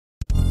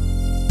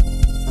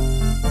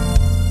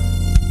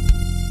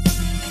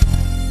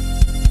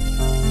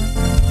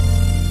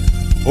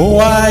Oh,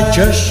 I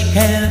just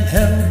can't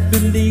help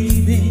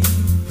believing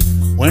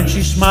when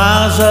she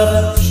smiles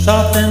up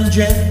soft and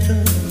gentle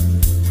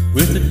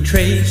with a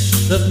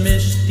trace of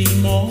misty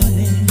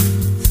morning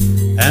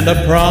and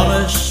a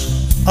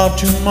promise of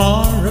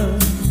tomorrow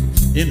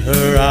in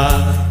her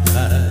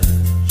eyes.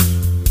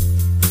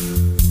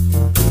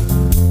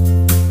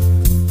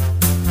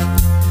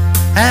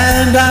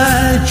 And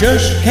I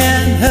just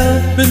can't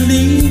help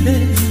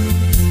believing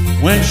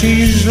when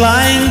she's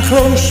lying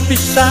close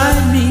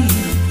beside me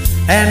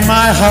and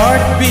my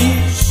heart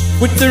beats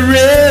with the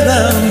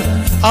rhythm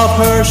of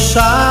her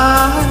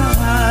sigh.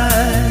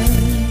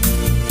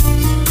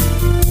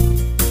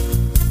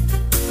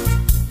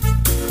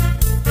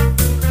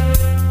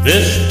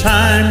 This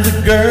time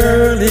the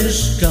girl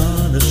is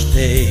gonna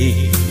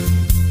stay.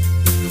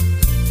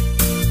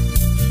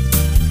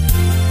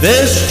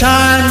 This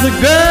time the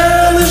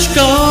girl is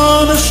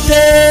gonna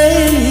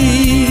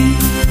stay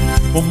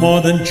for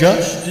more than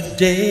just a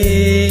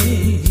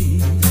day.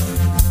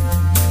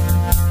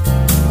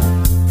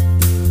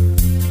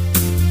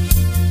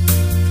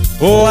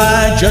 Oh,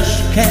 I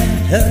just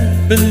can't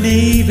help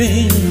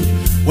believing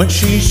when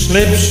she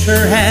slips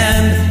her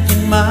hand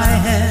in my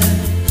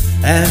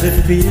hand, and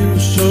it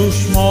feels so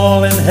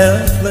small and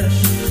helpless,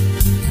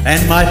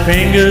 and my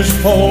fingers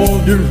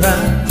fold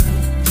around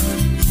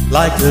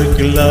like a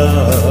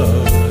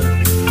glove.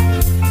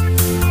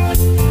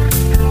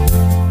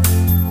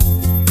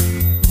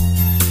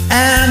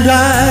 And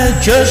I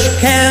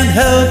just can't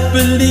help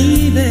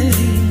believing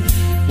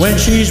when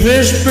she's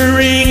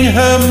whispering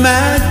her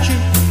magic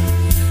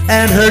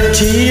and her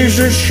tears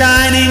are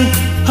shining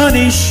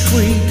honey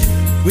sweet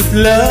with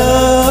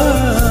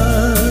love.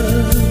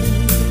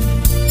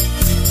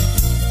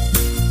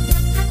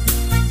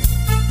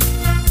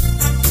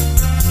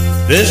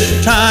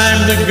 This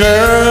time the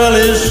girl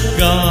is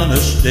gonna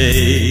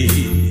stay.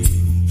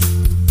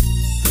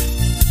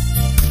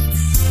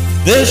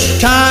 This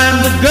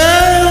time the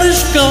girl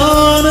is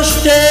gonna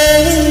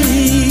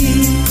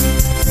stay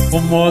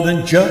for more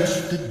than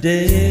just a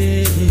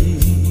day.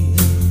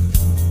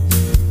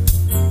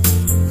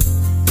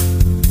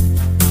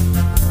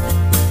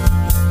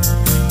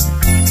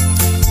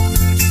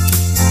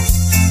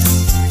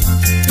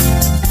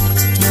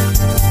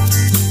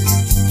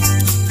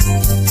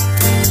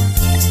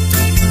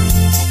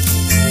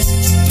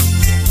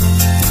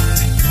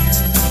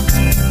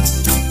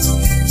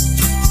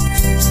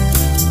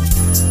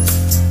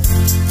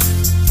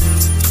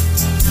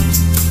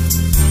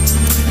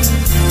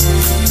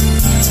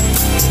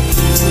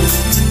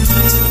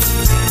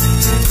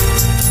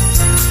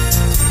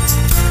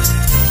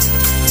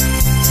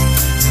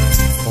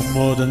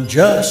 More than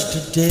just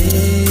a day.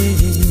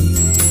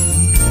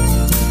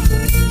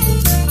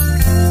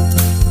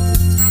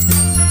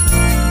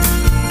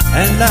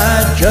 And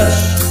I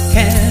just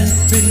can't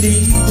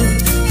believe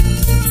it.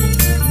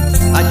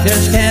 I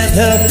just can't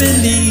help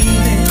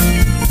believing.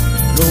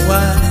 No,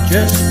 I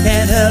just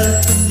can't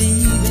help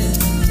believing.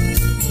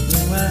 No,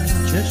 I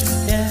just